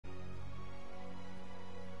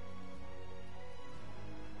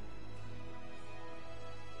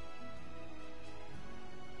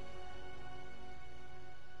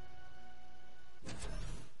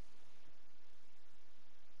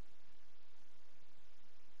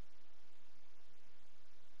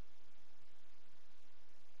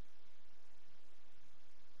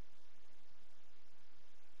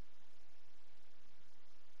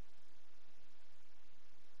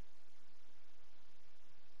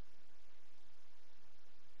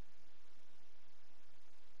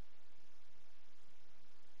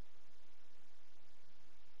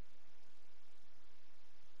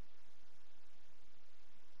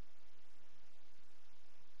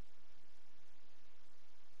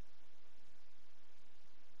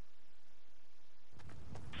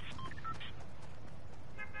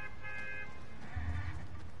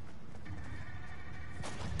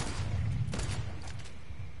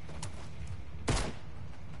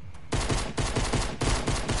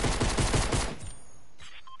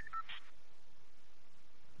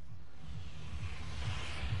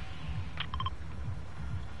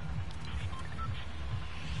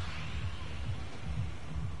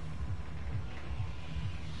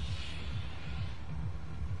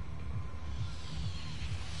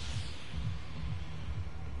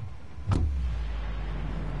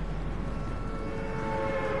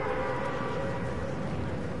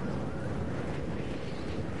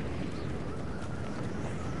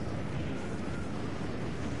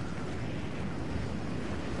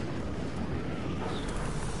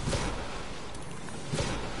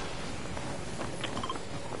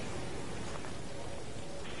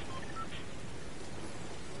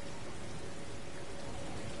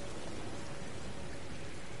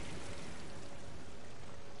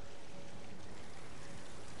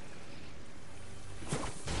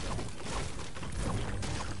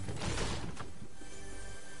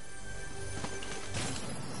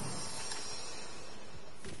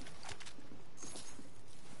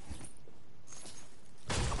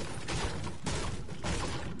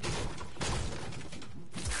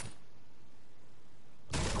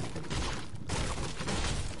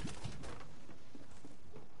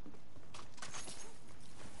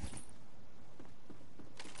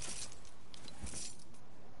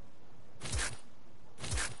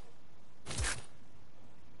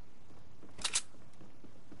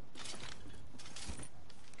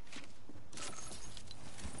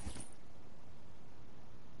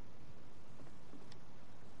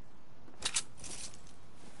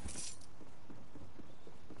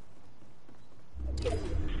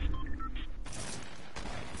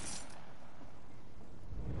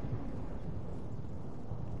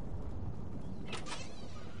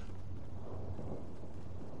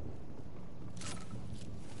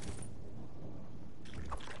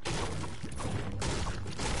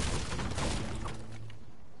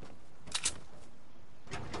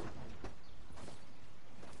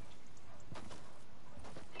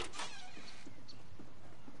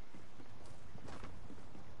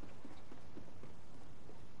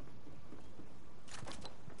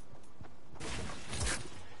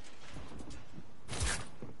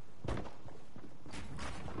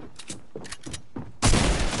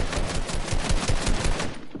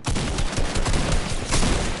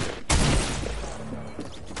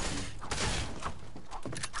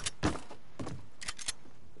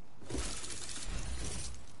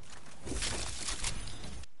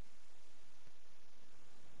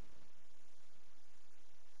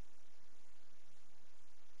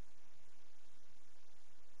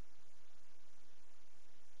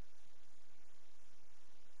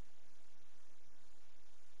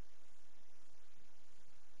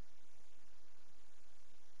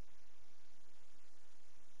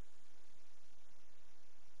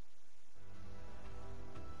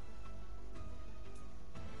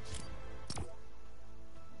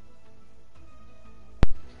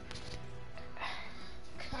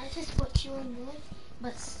join yours,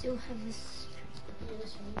 but still have this.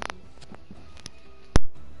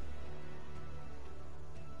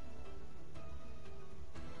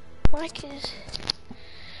 Mic is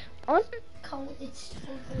on. Cole, it's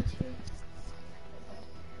 4:32.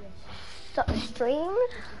 Stop the stream.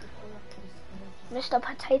 Mr.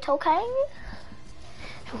 Potato King.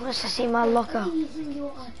 Who wants to see my locker? Are you using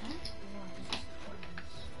your iPad?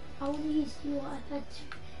 I want to use your iPad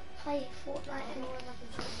to play Fortnite.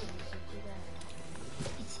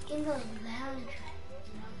 It's in the lounge.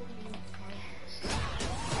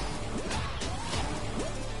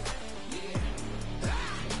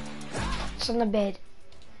 It's on the bed.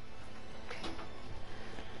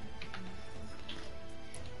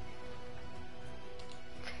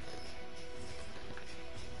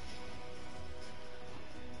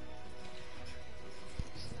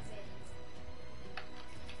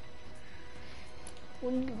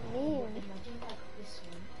 What do you mean?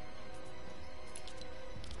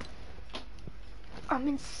 I'm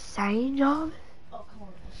insane, John. Oh, come on.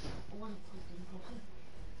 I want to put it in.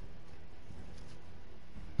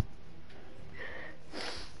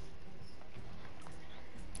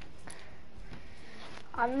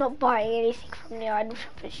 I'm not buying anything from the item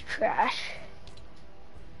shop, it's trash.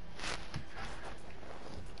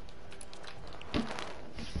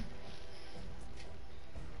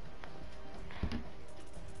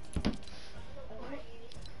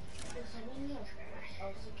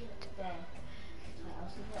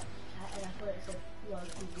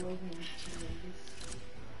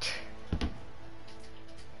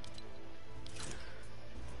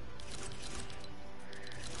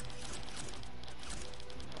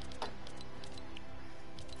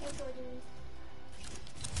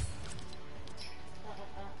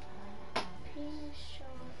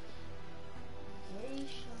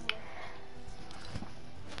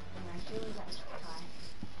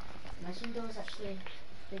 Imagine there was actually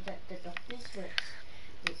the doctors where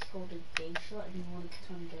it's called a gay shot and you want to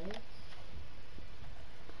turn gay.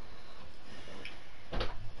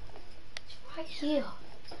 It's right here.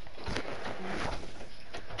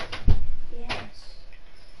 Yes.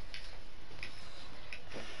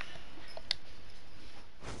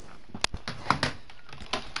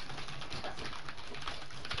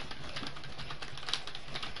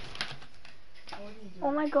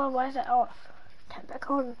 Oh my god, why is that off? Tap back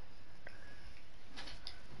on.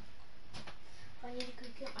 I need to go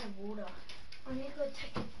get my water. I need to go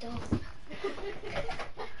take a dump.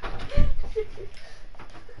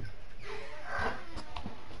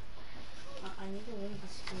 I need to leave the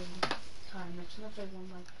screen time. It's not the one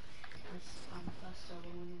like this first the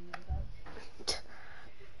one on the back.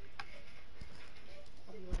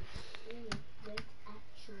 I'll be like, ooh, like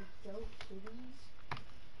actual dope, please.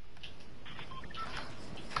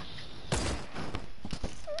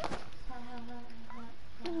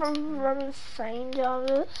 I'm insane,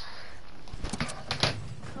 Jarvis.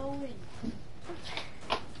 Cohen.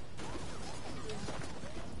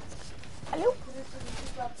 Hello?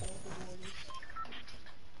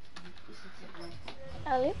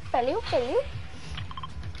 Hello? Hello? Hello?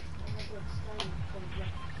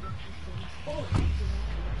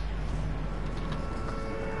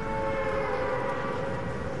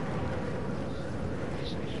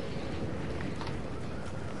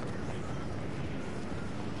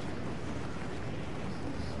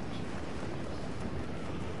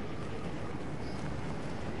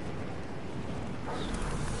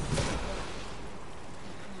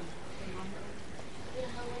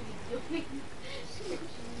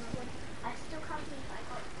 I still can't believe I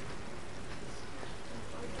got.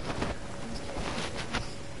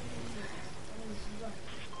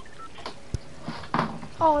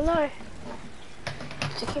 Oh no.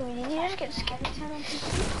 So Kimmy, did you just get scared?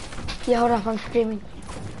 Yeah, hold up, I'm streaming.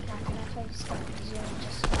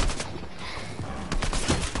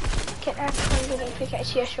 Get that from the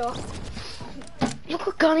pickaxe, yeah, sure. Look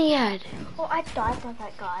what gun he had. Oh, I died by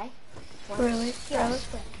that guy. Really? Yeah, Really? I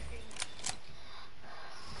swear.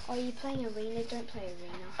 Oh, are you playing arena? Don't play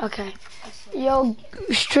arena. Okay. Yo,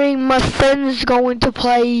 stream, my friend's going to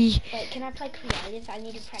play. Wait, can I play creative? I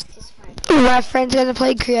need to practice my. My friend's going to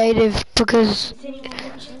play creative because. Is anyone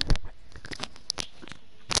watching?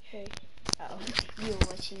 Who? Oh, you're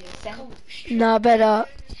watching yourself. Nah, better.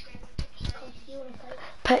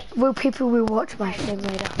 Well, people will watch my stream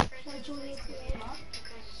later.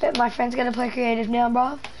 But my friend's going to play creative now,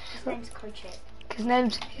 bro. His name's Coach. His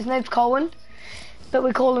name's Colin, but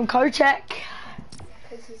we call him Kochak.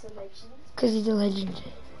 Because he's a legend. Because he's a legend.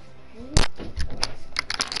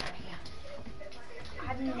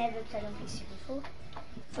 I've never played on PC before.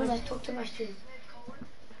 Let's talk to my stream.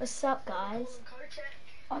 What's up, guys?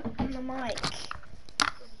 on the mic.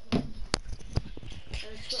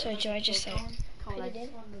 So do I just say put it in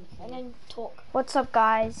and then talk? What's up,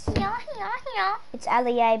 guys? It's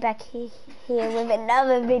Ali A back here with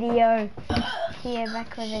another video.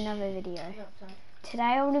 Today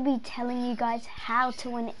I want to be telling you guys how to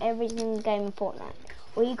win every single game in Fortnite.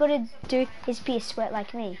 All you gotta do is be a sweat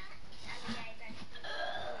like me.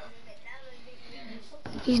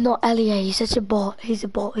 He's not Elliot, he's such a bot. He's a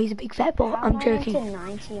bot, he's a big fat bot. I'm joking. How am I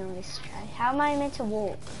meant to 90 on this track? How am I meant to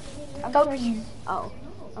walk? Oh,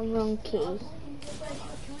 I'm wrong key.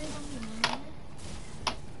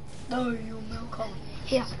 No, you're Malcolm.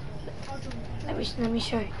 Here. Let me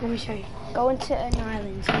show you. Go into an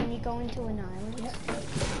island. So when you go into an island. Yep.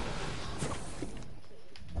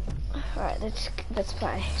 Alright, let's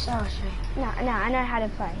play. So I'll show you. No, I know how to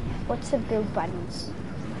play. What's the build buttons?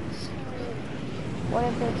 What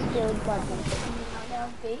are the build buttons?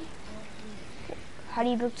 How do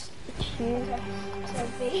you build Q?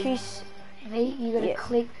 V, you gotta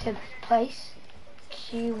click to place.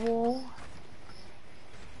 Q wall.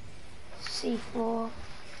 C4.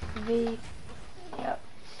 V. Yep.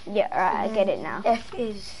 Yeah, alright, I get it now. F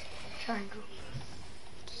is triangle.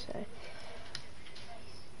 So.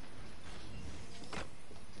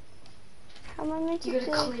 How am I meant to You do?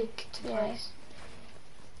 gotta click to place.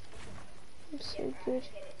 I'm so good.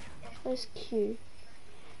 Where's Q?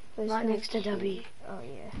 Right next to W. Oh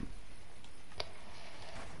yeah.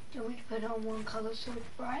 Do you want me to put it on one colour so it's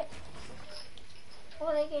bright?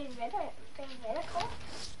 Well, they getting red. Cool.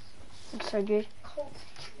 I'm so good. Cool.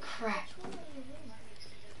 Crap.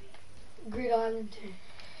 Grid Island 2.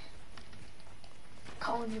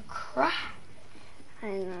 Calling you crap. I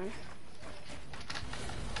know.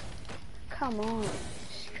 Come on,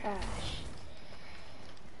 it's trash.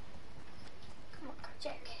 Come on,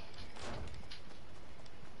 check.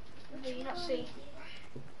 Do you not see?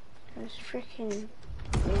 It's freaking.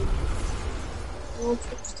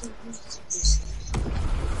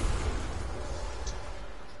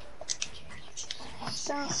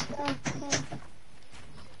 Stop.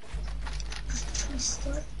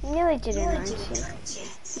 Nearly did it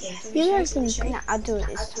 19. You guys can. No, I'll do it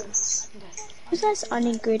this time. You guys on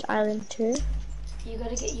in Grid Island 2? You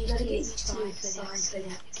gotta get used to the signs for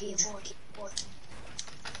the keyboard.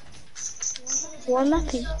 One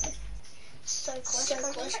mapping.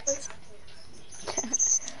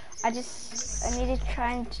 I need to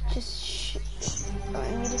try and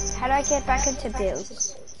how do I get back into build?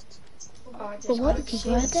 But what did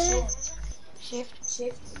you write there? Shift.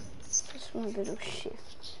 Just one little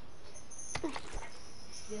shift.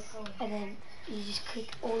 And then you just click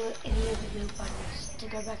any of the build buttons to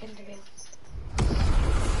go back into build.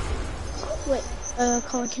 Wait,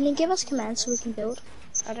 Colin, can you give us commands so we can build?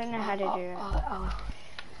 I don't know how to do it.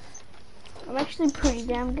 I'm actually pretty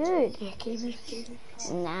damn good. Yeah, keep it.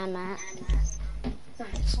 Nah, Matt. No,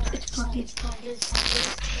 it's plugged in.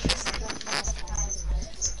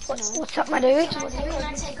 What's up, my dude?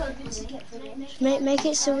 Make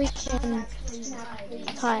it so we can.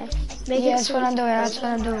 Hi. Make Yeah, it that's so what I'm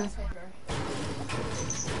doing.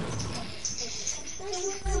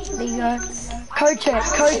 There you go. Code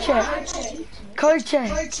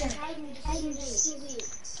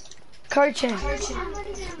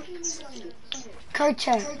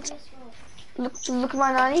check. Look at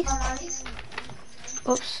my 90s.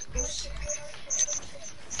 Oops.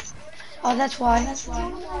 Oh, that's why.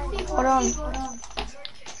 Hold on.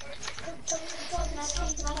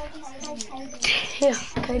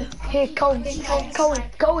 Here,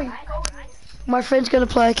 Colin. My friend's gonna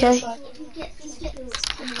play, okay?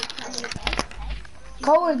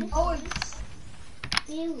 Colin. Oh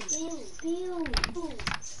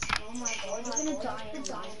my god, you're gonna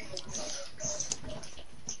die.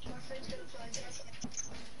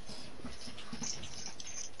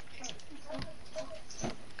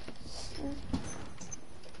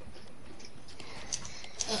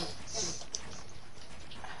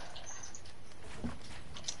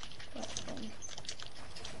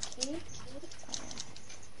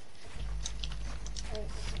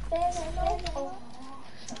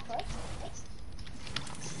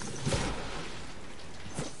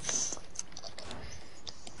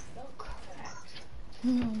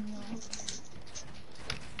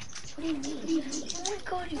 What do you mean? Oh my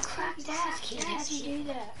god, you cracked ass kid. How did you do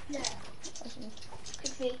that?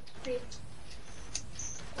 Could be.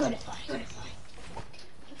 Good fight.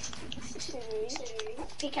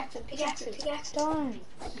 Pickaxe. Don't.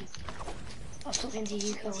 I was talking to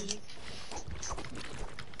you, Colin.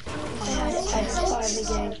 I started the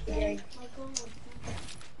game.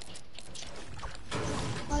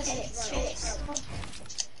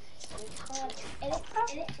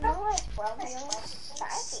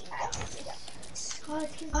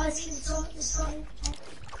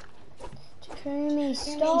 Takumi,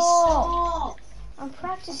 stop! I'm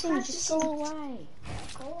practicing, just go away.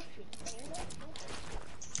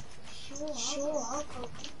 Sure.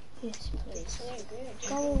 Yes, please.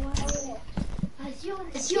 Go away.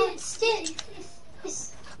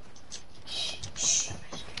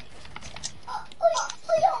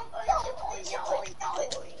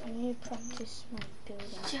 I need to practice my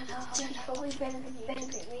building. Probably better than me.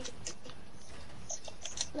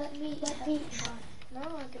 Let me. No,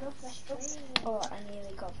 get off my screen. Oh, I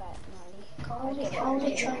nearly got that 90. I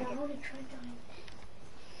only tried.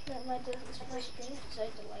 Let my screen so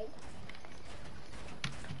delayed.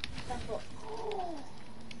 That's what.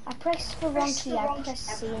 I pressed the wrong key. I pressed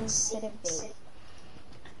C instead of B.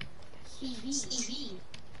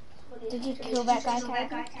 Did you kill that guy,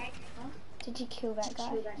 Kaden? Did you kill that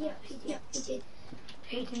guy? Yeah, he did.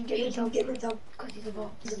 He didn't get the job because he's a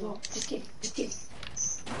bot. Just kidding.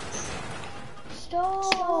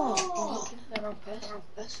 Stop! The wrong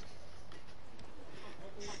person.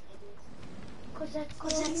 Because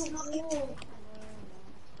that's not you.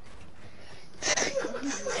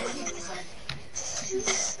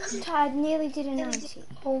 Tired, nearly did a 90.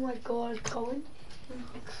 Oh my god, Colin.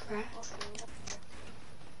 Crap.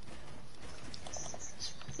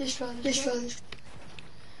 This run.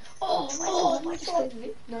 Oh my god.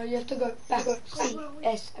 No, you have to go back. C,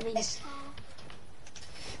 S, I mean.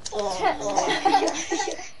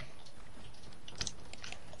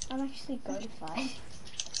 I'm actually gratified.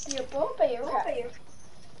 You're okay.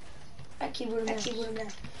 I keyboard him now.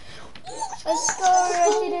 Let's go, I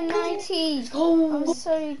did a 90. Oh. I'm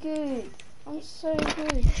so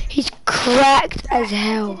good. He's cracked as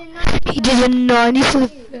hell. He did a 90 for the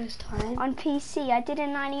first time. On PC, I did a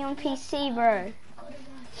 90 on PC, bro.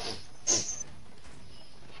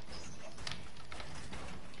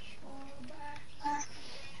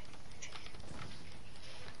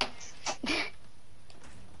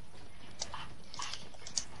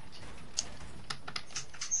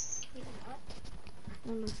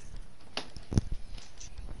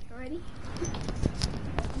 Ready?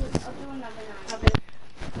 I'll do another 9.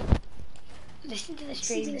 Listen to the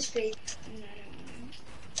stream. No.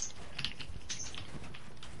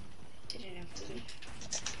 Didn't have to be.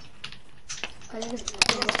 I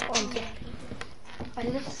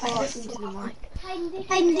did a fart into the mic.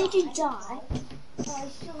 Hayden, did you die?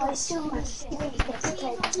 I still have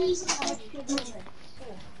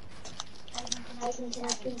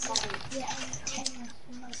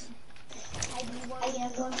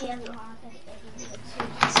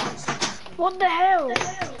What the hell?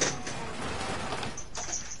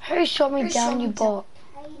 Who shot me down, you bot?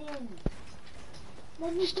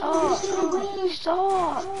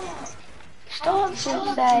 Stop,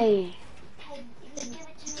 Sensei.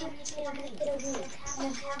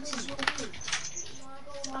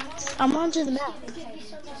 I'm onto the map.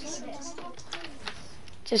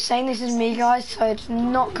 Just saying this is me, guys, so it's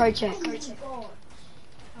not co-check.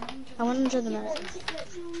 I went into the map.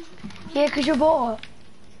 Yeah, because you're bored.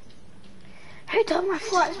 Who told my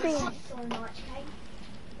flight speed?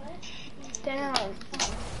 Down.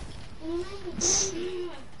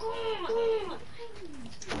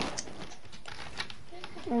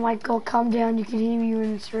 Oh my god, calm down, you can hear me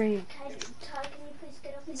in the stream.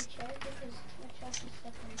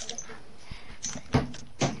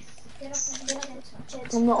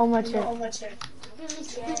 I'm not on my chair.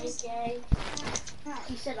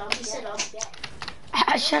 He said up.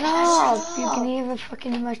 Shut up! You can hear the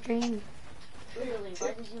fucking in my stream. Really?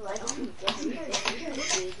 Why did you like him? You're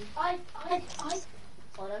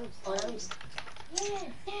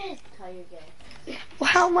gay.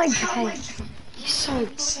 How am I gay?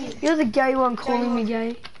 You're the gay one calling me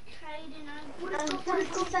gay.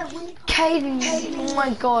 Caden, oh my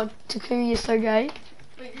god, Takumi is so gay.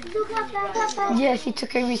 Yes,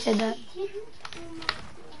 Takumi said that.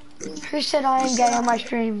 Who said I am gay on my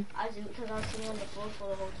stream? I didn't, because I was sitting on the floor for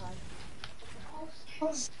the whole time.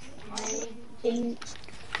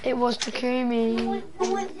 It was Takumi.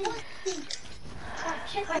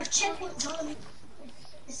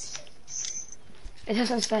 It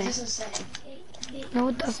doesn't say. No,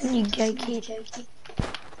 it doesn't, you gay kid.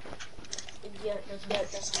 Yeah, it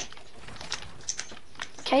doesn't.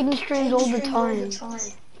 Caden streams all the time.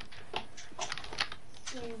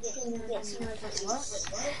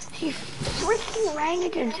 You freaking rang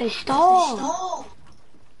again, say stop.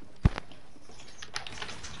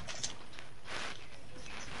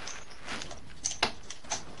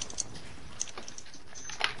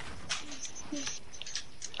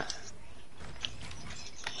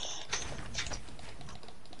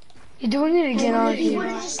 doing it again, aren't He you? would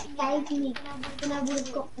have just saved me, then I would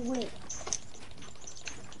have got the win.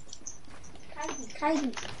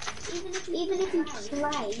 Caden, even if he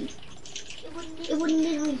played, it wouldn't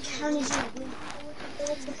literally count as a win.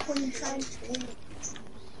 What's the point in trying to win?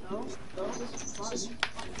 No, that's just fun.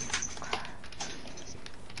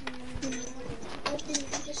 Why didn't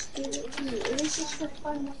you just give it to me? It was just for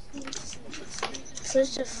fun. So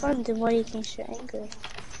it's just fun, then why do you think you're angry?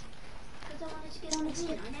 Because I wanted to get on the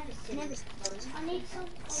win. I need some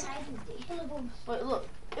Caden. But look,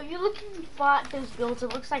 if you're looking at those builds,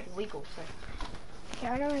 it looks like Wiggles.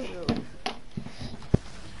 Yeah, I know.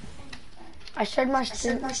 I showed my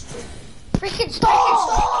stream. Freaking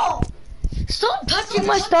stop! Stop touching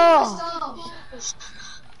my star!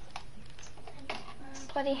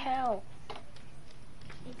 Bloody hell.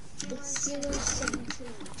 It's 0-17.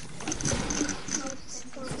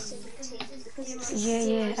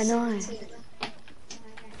 Yeah, I know.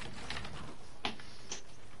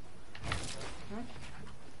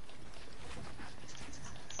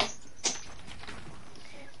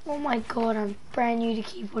 Oh my god, I'm brand new to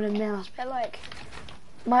keyboard and mouse. But like,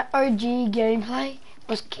 My OG gameplay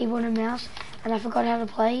was keyboard and mouse, and I forgot how to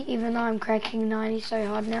play, even though I'm cracking 90s so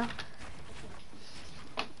hard now.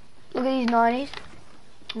 Look at these 90s.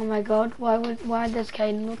 Oh my god, why does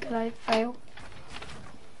Caden look at I fail?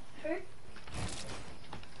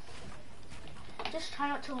 Just try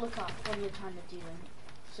not to look up when you're trying to do them,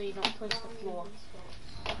 so you don't place the floor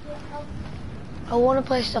I want to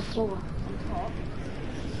place the floor. on top.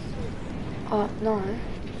 Oh, no.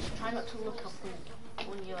 Just try not to look up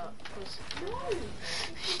when you're placing.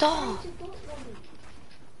 Stop!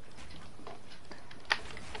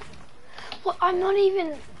 What? I'm not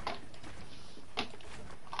even...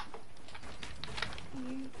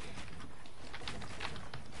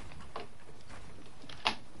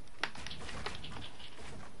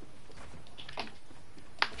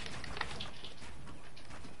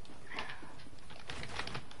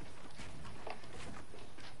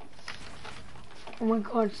 Oh my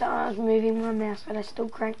god, so I was moving my mouse and I still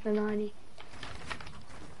cranked the 90.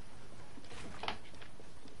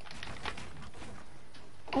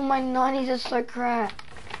 Oh, my 90s are so crap.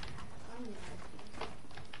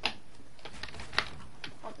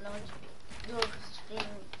 Oh no, your stream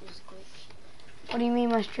is glitched. What do you mean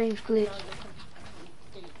my stream's glitched? Your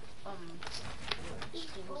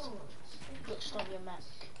stream is glitched on your Mac.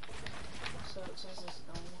 So it says it's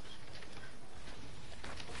no more.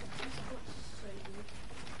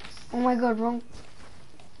 Oh my god, wrong.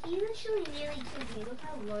 He literally nearly killed me. Look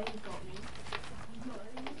how low he got me.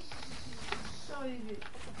 So good.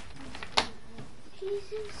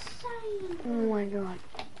 He's insane. Oh my god.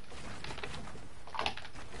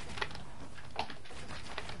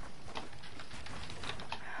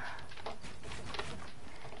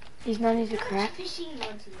 These 90s are crap. Fishing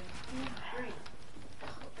ones in there?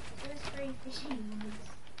 There's 3 fishing ones.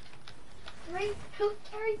 3? Who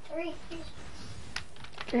carried 3 fish?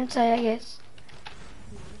 Don't say, I guess.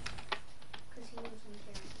 Because he wasn't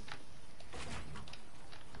carrying.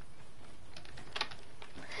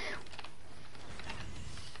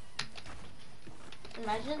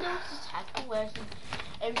 Imagine there was this hacker where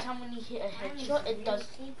every time when you hit a headshot, it does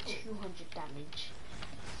 200 damage.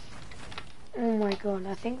 Oh my god,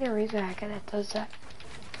 I think there is a hacker that does that.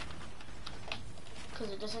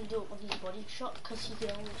 Because it doesn't do it with his body shot, because he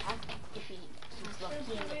can only hack if he's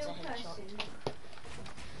lucky and gets a headshot.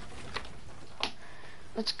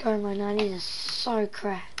 Let's go, my 90s are so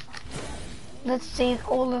crap. Let's see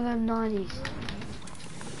all of them 90s.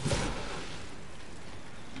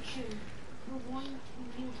 The one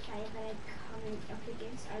real player that I come up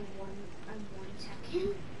against, I won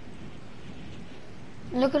attacking.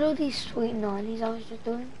 Look at all these sweet 90s I was just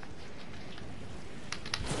doing.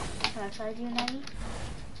 Can I try to do 90?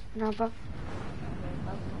 No, bro.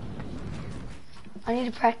 I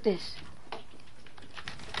need to practice.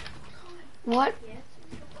 What?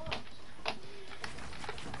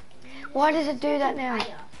 Why does it do that now?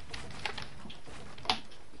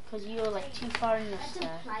 Because you're like too far in the That's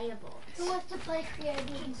stair. a playable. Who wants to play creative?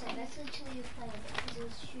 You can say that's literally a playable because it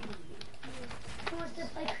was shooting you. Who wants to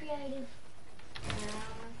play creative? I'm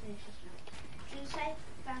gonna finish this now. You say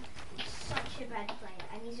that he's such a bad player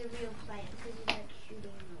and he's a real player because he's like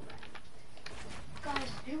shooting and all that.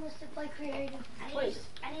 Guys, who wants to play creative? And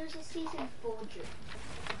it was a season 4 drill.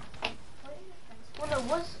 Well, no,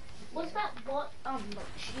 was that bot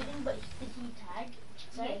like shooting, but did he tag?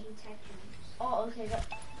 Yeah, he tagged him. Oh, okay. That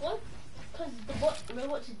what? Because the bot know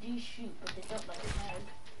what to do, shoot, but they don't like tag.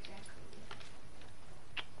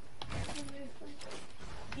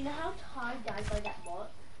 You know how Ty died by that bot?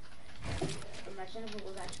 Imagine if it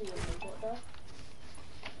was actually a robot though.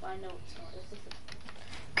 But I know it's not. It's just a...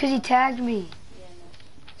 Cause he tagged me. Yeah,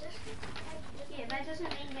 no. Yeah, that doesn't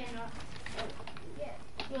mean they're not. Yeah.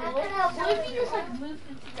 Yeah, what if you just like move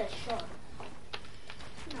into their shot?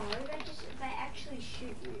 No, they actually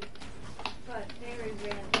shoot you, but very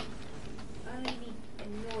rarely. Only be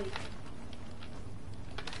annoyed.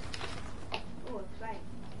 Oh, a plane.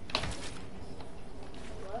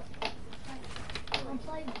 What? I'm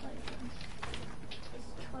playing planes. It's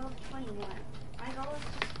 12:21. My goal is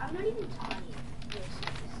just, I'm not even tired. Yes.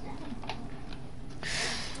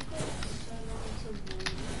 So long until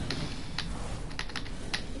morning.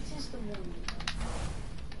 It is the morning.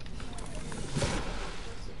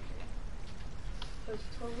 Because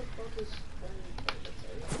 12 o'clock is when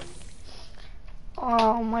it's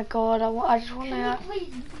Oh my god, I just want to.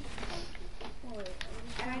 Please.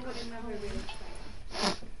 And I got another really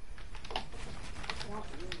player.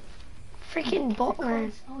 Freaking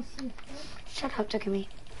botman. Shut up, look at me.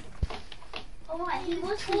 Oh, he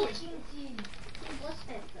was talking to you. He was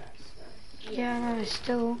there first, though. Yeah, no,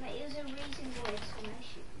 still. But it was a reasonable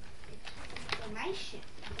explanation. Explanation.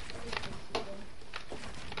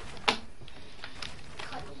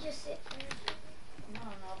 Can't you just sit there? No,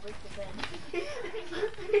 I'll break the bed.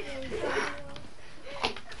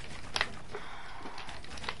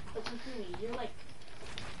 But Takumi, you're like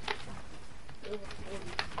over 40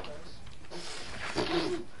 kilos.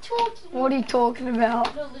 What are you talking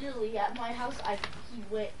about? No, literally, at my house, I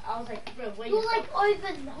was like, bro, wait. You're like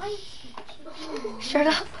over 90. Shut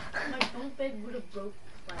up. My bunk bed would have broke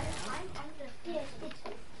by now. I'm under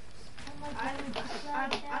 50.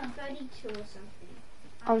 I'm 32 or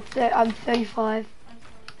something. I'm 35.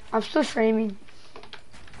 I'm still streaming.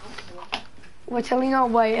 We're telling our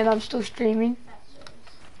weight and I'm still streaming.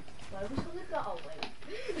 Why are we talking about our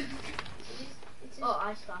weight? Oh,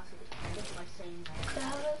 I started by saying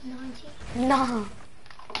that. Nah.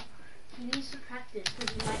 He needs to practice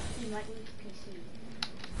because he might need a PC.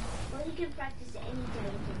 Well, you can practice it any day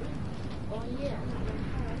of the week. Oh yeah.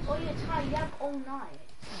 Oh yeah, Ty, you have all night.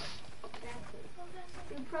 Exactly.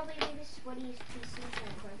 You'll probably need a sweaty PC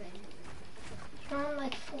for then. You're on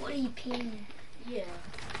like 40p. Yeah.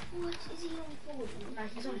 What is he on 40? No,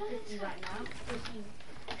 he's on 50 right now. 50.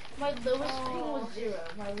 My lowest ping was 0.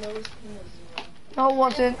 My lowest ping was 0. No, it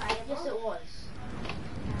wasn't. Yes, it was. I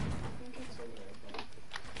think it's a little bit.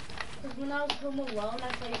 Because when I was home alone, I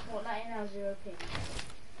played Fortnite and I was 0 ping.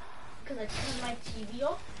 Because I turned my TV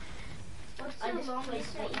off. What's I the just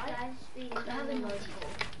longest played that you Fortnite. guys been Could have in a the note local?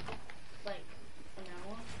 like an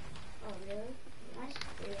hour. Oh, really? Nice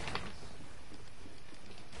 3 hours.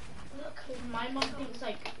 Because my mom thinks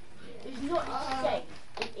like it's not safe.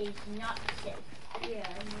 It is not safe. Yeah,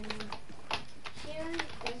 I mean, she only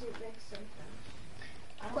does it like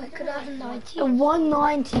sometimes. Wait, could I have a 90? A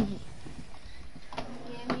 190.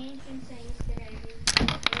 Yeah, me and Finn say yesterday,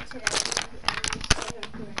 today, stayed up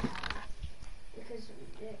for an hour. Because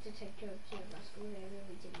we had to take her to the bus school, they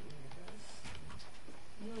really didn't want to go.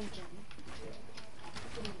 You and Jen.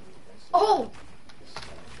 Didn't want to go. So Oh! just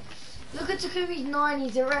go. Look at Takumi's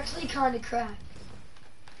 90s. They're actually kind of crap.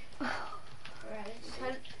 Right, so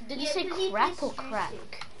Did Yeah, you say 'cause he crap plays or crack?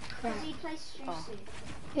 Streusel. Because he plays Streusel.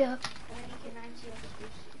 Yeah. And then he can 90 off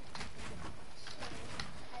Streusel.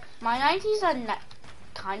 My 90s are not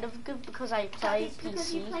kind of good because I play It's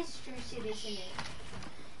because you PC. play Streusel, isn't it?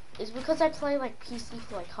 It's because I play like PC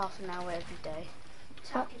for like half an hour every day.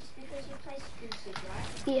 Tuck, it's because you play Streusel,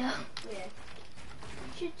 right? Yeah. Yeah.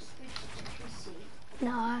 You should switch to PC.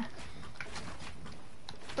 No.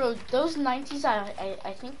 Bro, those 90s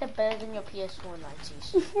I think they're better than your PS4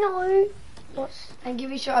 90s. No. And give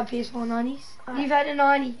me a shot at PS4 90s. You've had a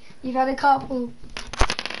 90. You've had a couple.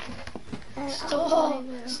 Stop.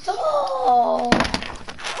 Stop.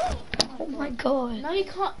 Oh my god. Now you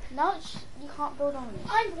can't. Now you can't build on this.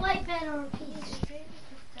 I'm way better on PC.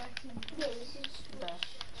 Yeah, you should switch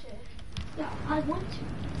to. Yeah, I want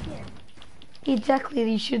to. Yeah.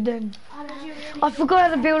 Exactly, you should then. Did you really? I forgot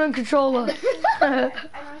how to build a controller. And I'll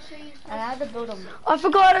show you. I had to build them. I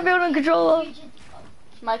forgot how to build a controller.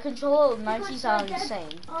 My controller 90s are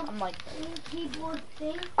insane. I'm like, Keyboard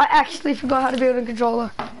thing. I actually forgot how to build a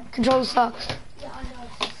controller. Controller sucks. Yeah, I know.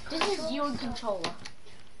 this is your controller.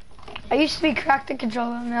 I used to be cracked at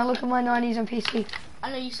controller, and now look at my 90s on PC.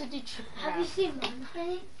 I know you said you trip Have you around. seen mine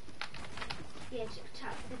thing? Yeah, it's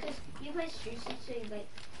tough because you play Streusel, so you like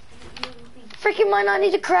you'll be. Freaking my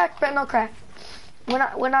 90s are cracked, but not cracked. When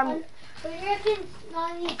I'm But you reckon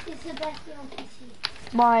 90 is the best thing on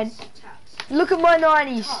PC? mine. Tough. Look at my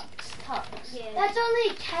 90s. Tux. Yeah. That's only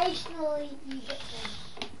occasionally you get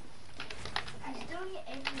them. I'm doing it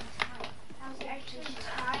every time. How's it?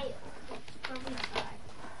 Tie. Probably tie.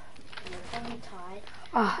 Yeah, probably tie.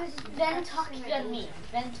 Ah, Then tuck then me.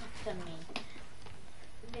 Then tuck then me.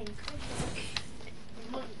 Then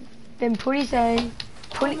then Putty say.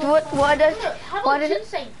 Putty, what does? How What about did it?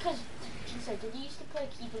 Jinsei? Because Jinsei, did you used to play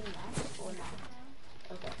keyboard math or not?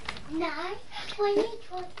 Okay. nine? What are you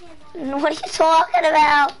talking about? What are you talking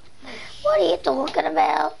about? What are you talking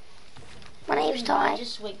about? My name's And Ty. Ryan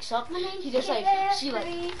just wakes up. He just like she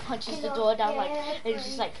like punches the door down like and it's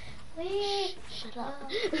just like shut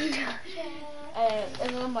up. And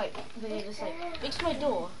then I'm like then he just like fix my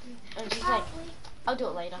door and she's like I'll do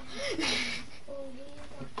it later.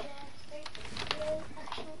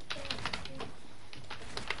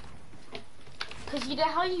 Cause you know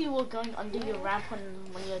how you were going under your ramp when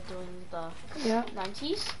you're doing the Yeah.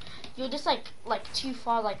 90s? You're just like too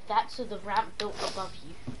far like that, so the ramp built above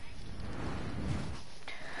you.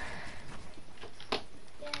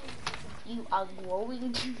 You are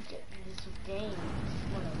going to get this game.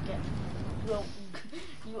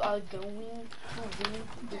 You are going to win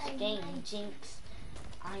this game, Jinx.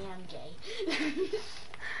 I am gay.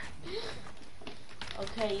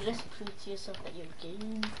 Okay, let's prove to yourself that you're gay.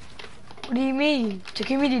 What do you mean?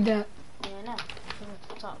 Takumi did that. Yeah, no.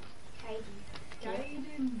 Top.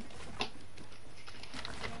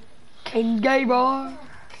 King gay bar.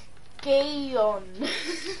 Gay on.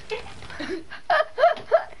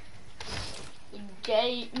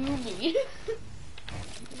 Gay uni.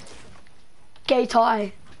 Gay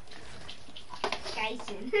Ty.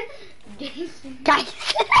 Jason. Guys.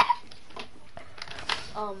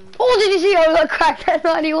 Oh, did you see I got cracked at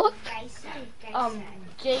 91?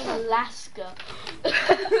 Gay Alaska.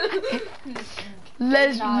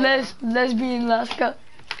 Lesbian Alaska.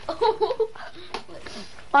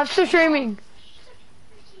 I'm still streaming.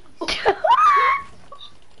 What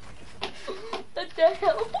the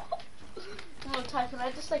hell? No, Ty, can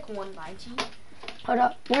I just like 190? Hold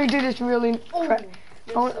up. Let me do this really crack.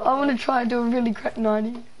 I want to try and do a really crack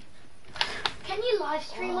 90. Can you live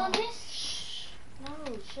stream on this? No,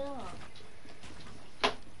 shut up.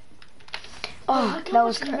 Oh, Look that how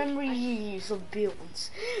was much crack. memory you use of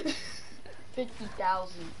builds.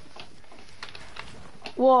 50,000.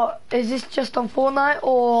 What? Is this just on Fortnite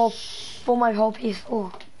or for my whole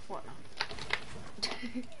PS4? What?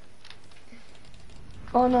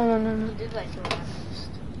 Oh, no. You did like your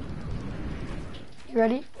last. You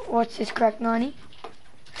ready? Watch this crack 90.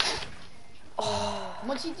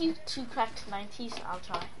 Once you do 2 cracked 90s, I'll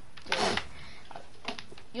try.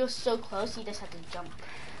 You're so close, you just have to jump.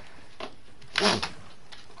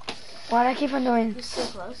 Why do I keep on doing? You're so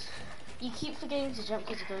close. You keep forgetting to jump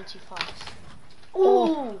because you're going too fast.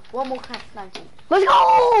 Oh. One more cracked 90. Let's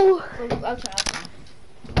go! I'll try.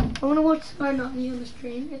 I want to watch my 90 on the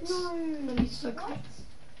stream. It's so cracked.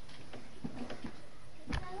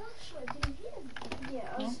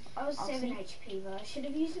 Yeah, I was 7 HP, but I should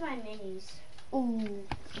have used my minis. Ooh.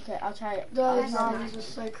 Okay, I'll try it. Those 90s are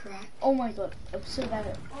so cracked. Oh my god, I'm so bad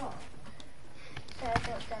at. Oh. So I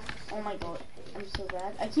got that. Oh my god, I'm so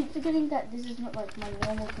bad. I keep forgetting that this is not like my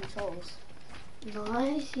normal controls.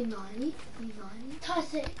 Nice, you 90.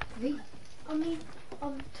 Toss it. Read. I mean,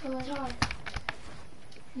 Ty.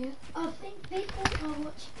 Yeah. I think people are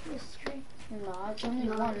watching your stream No, it's only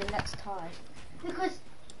No. one, and that's Ty. because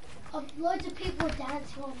loads of people are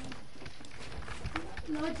dancing on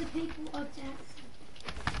me. Loads of people are dancing.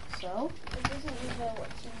 So, It doesn't even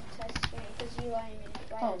watching Ty's stream because you are in it.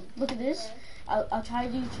 oh, look at this. I'll try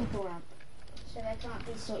to do triple ramp. So they can't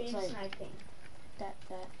be So it's stream like- sniping. That.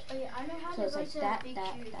 Oh yeah, I know how So to it's go like to that. big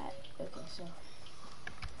cube. Okay, so.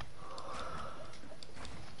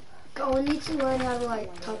 Go, I need to learn how to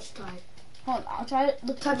like touch type. Hold on, I'll try to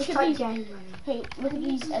look Touch at type these. game running. Hey, look at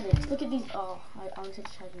these edits. Look at these. Oh, I want to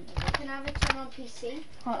try to edit. Can I have it turn on PC?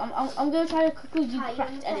 Hold on, I'm gonna try to quickly do Hi, you want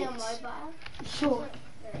cracked to play on edits. mobile? Sure.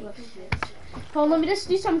 Let's see. Hold on, let me just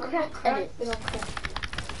do some cracked edits.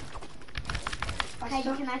 Hey,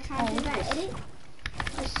 can I try and do that edit?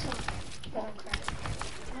 I suck. But I'm cracked.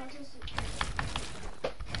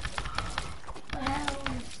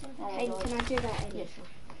 Oh Hey, my God. can I do that edit? Yeah, sure.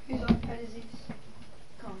 Who's on Pegasus?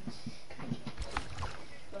 Come on.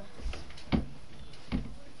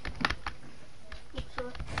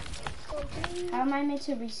 How am I meant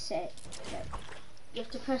to reset? You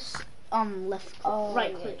have to press left click, Oh,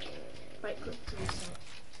 right yeah, click, yeah, right click to reset,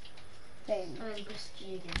 Then and then press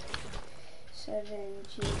G again.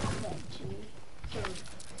 7G, G. So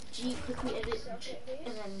G quickly edit,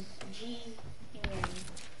 and then G, and then.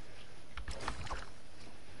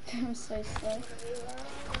 I'm so slow.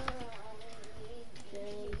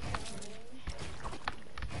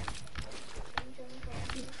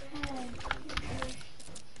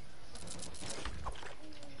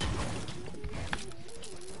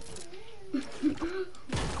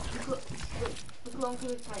 Look what I'm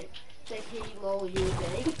gonna type. Say, hey, lol, you're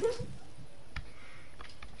gay.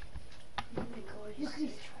 Oh my god, look at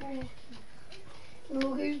his talking.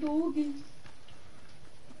 Look at his talking.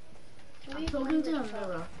 I'm talking to a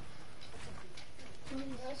mirror.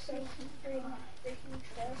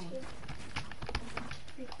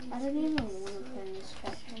 I don't even want to play this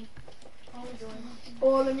track.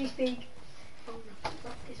 Oh, let me speak. Oh,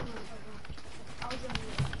 fuck this motherfucker. I was on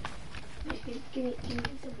Let me speak. Give me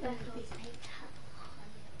some the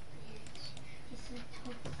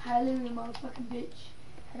Hallelujah, motherfucking bitch.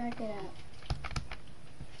 How do I get out?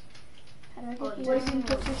 How do I Oh, get Where's out? the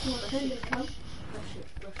professional Left attendant, shift, come? left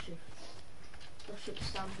shift. Left shift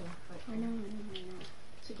stand here. Right. I know.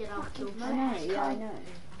 To get out, kill I know, yeah, I know.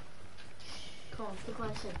 Come on, look what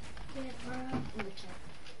I said Yeah, bro. in the chat.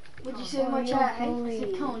 What'd you Oh, say in my you're chat, hey? I bully.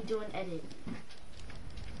 said, come on, do an edit.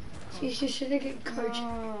 You should have get coach.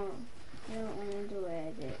 No, I don't want to do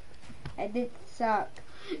edit. Edit suck.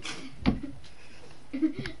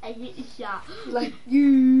 I hit the shot. Like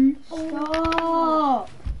you. Stop!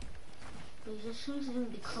 But he's just changing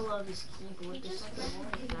the color of his keyboard. There's something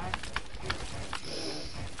wrong with that.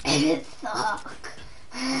 Edit suck.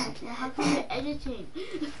 Well, how come you're editing?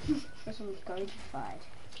 This one's goatified.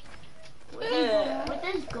 What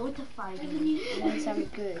does go to find mean? It means I'm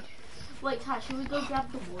good. Wait, Ty, should we go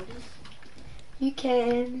grab the waters? You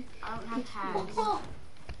can. I don't have tags.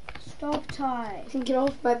 Stop, Ty. Can get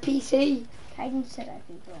off my PC. Hayden said I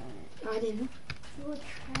can go on it. I didn't. You're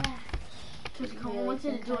trash. Because I Really wanted to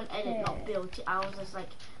think do I an edit, care. not build. I was just like,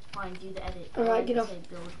 fine, do the edit. Alright, I get didn't off. say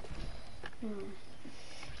build.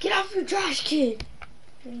 Get off your trash kid.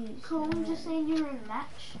 Please. Cool, I'm just saying you're in a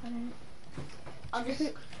match. I don't. I'll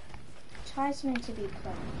just. Ty's meant to be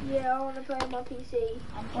playing. Yeah, I want to play on my PC.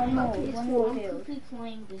 One more I'm build. quickly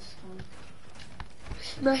playing this one.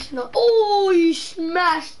 Smash not. Oh, you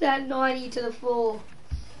smashed that 90 to the floor.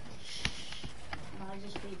 And I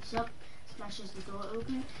just wakes up, smashes the door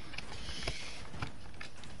open,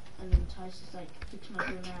 and then Ty's just like, fix my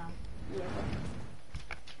door now. Yeah.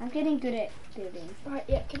 I'm getting good at building. Right,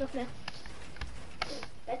 yeah, get off now.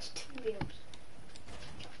 That's 2 builds.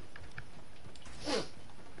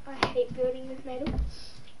 I hate building with metal.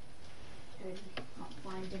 Not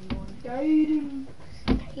finding one.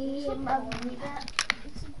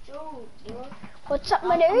 It's a joke, bro. What's up,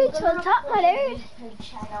 my dudes? What's up, my dudes?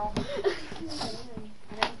 Channel.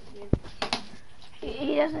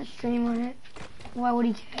 He doesn't stream on it. Why would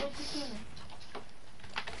he care? What's he doing?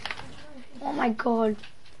 Oh my god.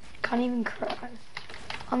 Can't even cry.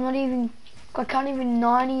 I can't even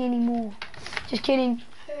 90 anymore. Just kidding.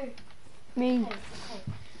 Who? Me. Now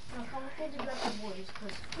come with me to grab the waters,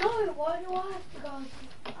 because No, why do I have to go?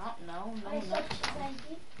 I don't know. No, I said thank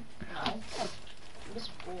you. No. I'm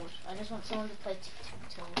just bored. I just want someone to play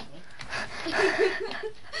tic-tac-toe with me.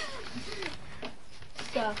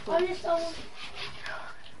 I just don't.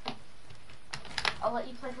 I'll let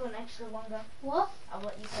you play for an extra longer. What? I'll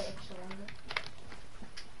let you play extra longer.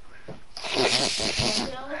 We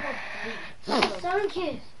only have 3. Don't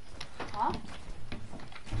kiss. Huh?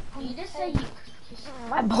 You just say you kiss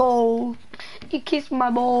My balls. You kissed my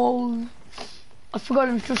balls. I forgot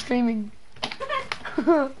I'm still streaming.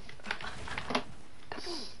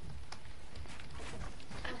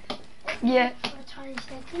 Yeah. For a tiny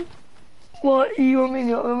second. What? You want me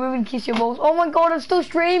to kiss your balls? Oh my god, I'm still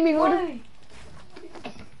streaming. What? No.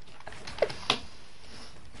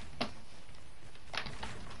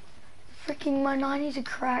 Freaking my 90s are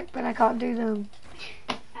cracked, but I can't do them.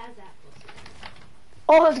 How's that?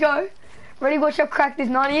 Oh, let's go. Ready? Watch how cracked this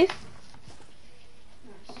 90s.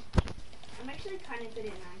 Nice. I'm actually kind of good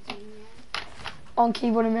at 19 now. On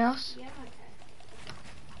keyboard and mouse. Yeah,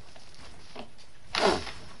 okay.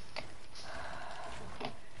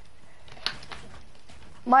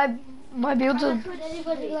 My builds are Would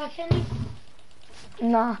anybody like any?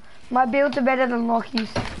 nah. My builds are better than Lockie's.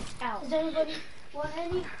 Does anybody want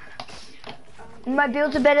any? My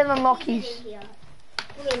builds are better than Lockie's. Here.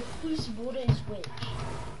 Whose water is which?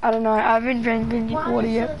 I don't know. I haven't drank water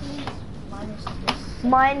yet. Mine is this.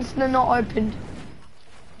 Mine's not opened.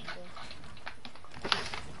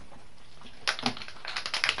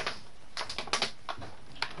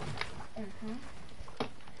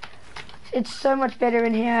 It's so much better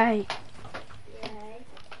in here. Eh? Yeah.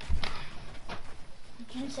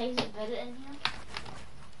 Did you say is it better in here?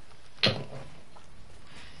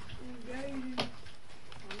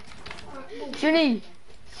 Junie.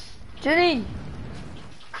 Junie.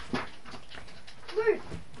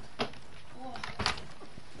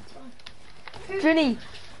 Junie.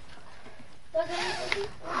 Does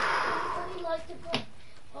anybody like to play?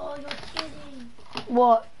 Oh, you're kidding.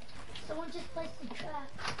 What? Someone just placed the trap.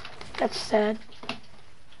 That's sad.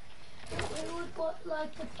 Who would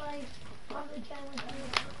like to play on the game with me?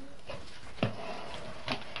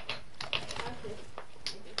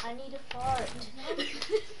 I need a fart.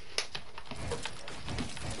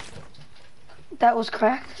 That was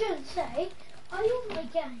cracked. Just say, are you on the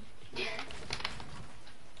game?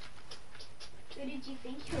 Who did you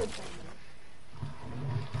think you were playing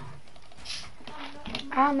with?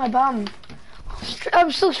 Ah, my bum.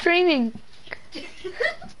 I'm still streaming. Oh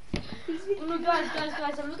no, guys,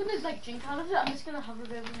 I'm looking at like drink out of it. I'm just gonna hover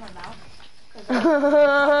it over my mouth.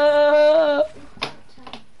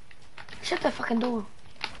 Shut the fucking door.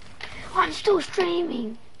 I'm still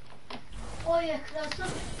streaming. Oh yeah,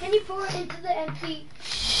 can you pour it into the empty?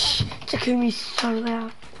 Shh, Takumi's so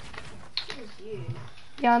loud.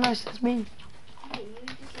 Yeah, I know, it's me.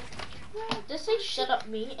 Just say shut up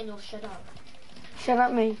me and you'll shut up. Shut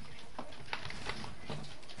up, me.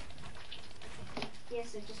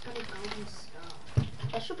 Yes, I've just got a golden star.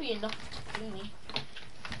 That should be enough to clean me.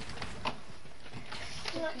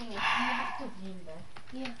 You have to clean there.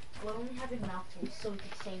 Yeah. We're only having mouthfuls so we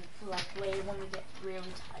can save for like later when we get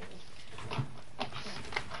really tired.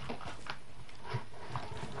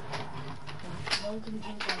 No one can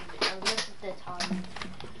drink out of it unless it's their time.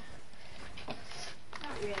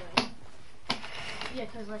 Not really. Yeah,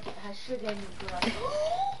 because like it has sugar and you're like,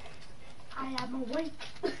 I am awake.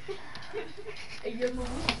 Are you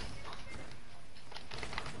awake?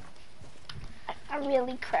 I'm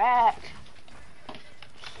really cracked.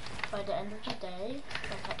 By the end of the day,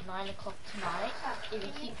 like at 9 o'clock tonight, if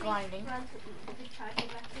you keep grinding.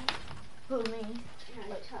 Who, me?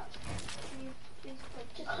 No, just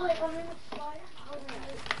wait, I'm in the fire.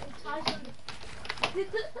 I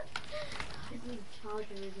need a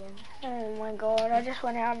charger again. Oh my god, I just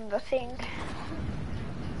went out of the thing.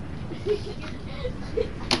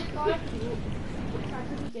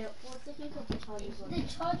 The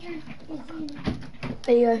charger is in.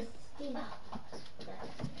 There you go.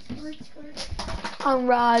 I'm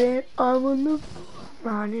riding. I'm on the floor.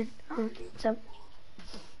 Riding. Some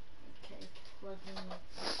Okay, plugging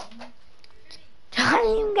in.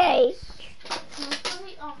 time gate.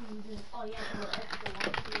 Oh yeah,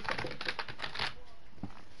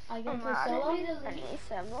 I I'm get to riding. solo? I need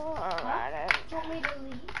some more. I'm riding. Do you want me to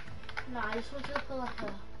leave? Nah, I just want to feel like a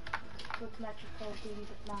quick match of Call of Duty,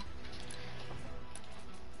 but nah.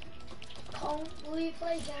 Cole, will you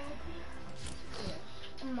play game with me?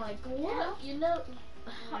 Oh my god, you know,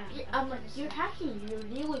 I'm like, you're hacking, you're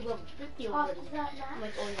nearly level 50 already. After that I'm match?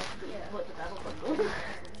 like, oh yeah, what the battle bundle.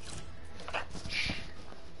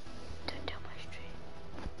 Don't tell my stream.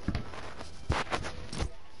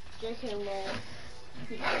 JK lol.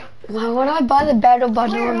 Why would I buy the battle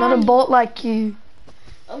bundle? I'm not a bot like you.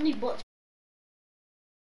 Only bots.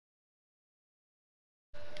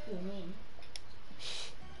 What do you mean?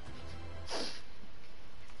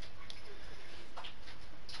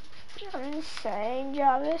 I'm insane,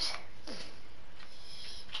 Jarvis.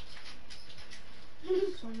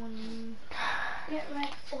 Someone. Get ready.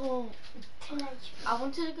 Oh, Teenage. I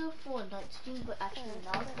wanted to go for a night stream, but actually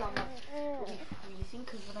now I'm like, it'll be freezing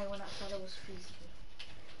because when I went outside, it was freezing.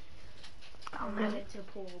 Oh, When I went to the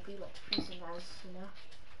pool, it'll be like freezing ice, you know.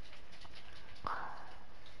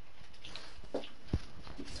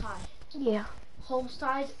 Ty, Yeah. whole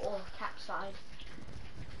side or cap side?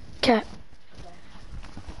 Cat.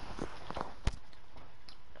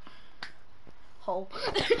 Hole.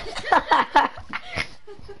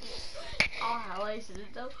 Oh, how I said it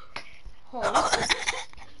though. Hole.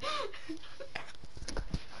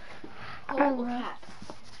 Hole or cap?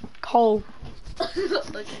 Hole.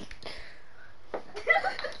 Okay.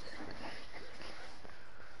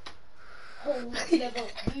 Hole never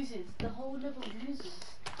loses. The hole never loses.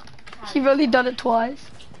 You've only done it twice.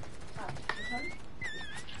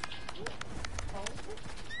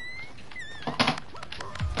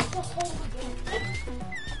 The hole again.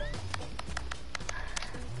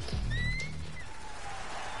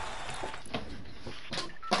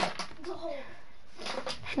 The hole.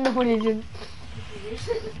 No, it didn't.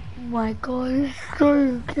 Oh my god, it's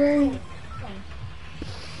so gay.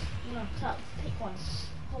 No, top. Pick one.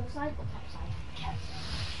 Whole side or cap side? Cap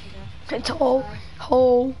side. It's whole.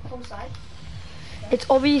 Whole. Whole side. It's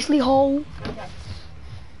obviously whole. Okay.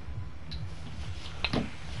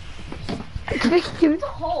 It's The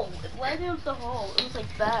hole. Why there was the hole? It was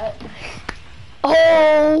like that.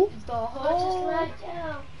 Hole. It's the hole. Right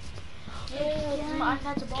down. Yeah, my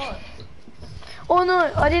iPad's a bot. Oh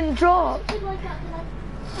no, I didn't drop. Like that, like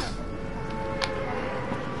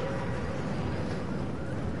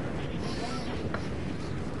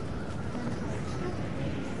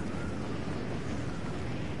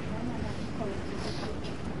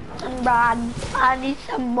Run. I need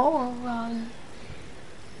some more run.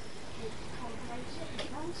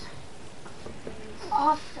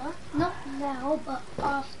 After, not now, but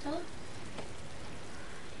after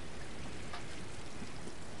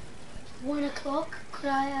 1 o'clock, could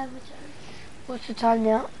I have a chance? What's the time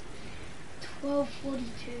now? 12:42.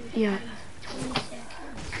 Yeah. 20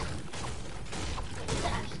 seconds.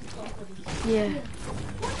 Yeah.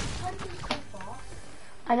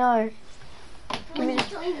 I know. When you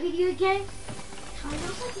play video games, time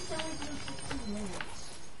looks like it's only been 15 minutes.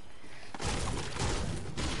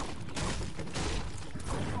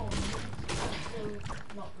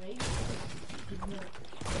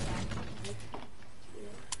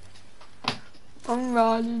 I'm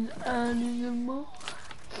running early some more.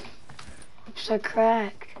 I'm so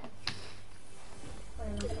cracked.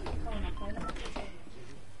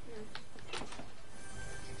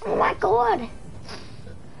 Oh my god!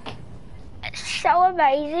 It's so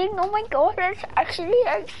amazing. Oh my god, it's actually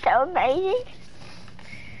like so amazing.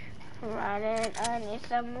 Running, I need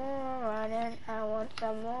some more running. I want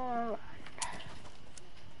some more.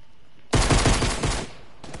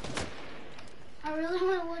 I really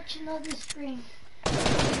want to watch another stream.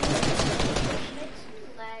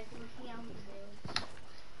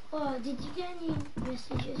 Oh, did you get any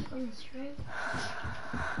messages from the stream?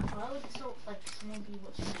 Why would so like someone be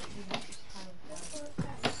watching the stream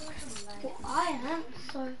Well, I am,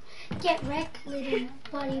 so get wrecked, little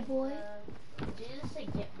buddy boy. Did you just say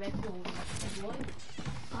get wrecked, little boy?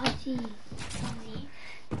 Buddy.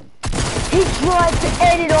 He tried to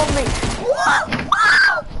edit on me! What?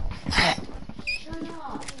 Wow! Shut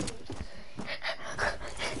up.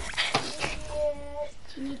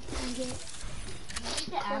 Do you need to come get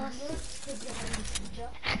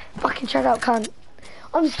Fucking shut up, cunt.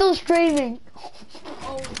 I'm still streaming.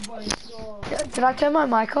 Oh my god. Did I turn my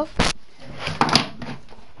mic off?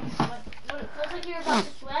 What, it feels like you're about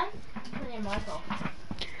to swear? Turn your mic off.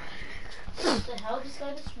 What the hell? This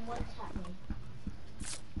guy just one tapped me.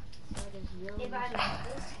 That is really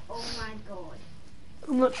Oh my god.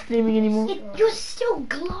 I'm not streaming anymore. You're still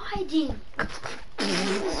gliding.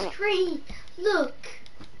 Stream. Look.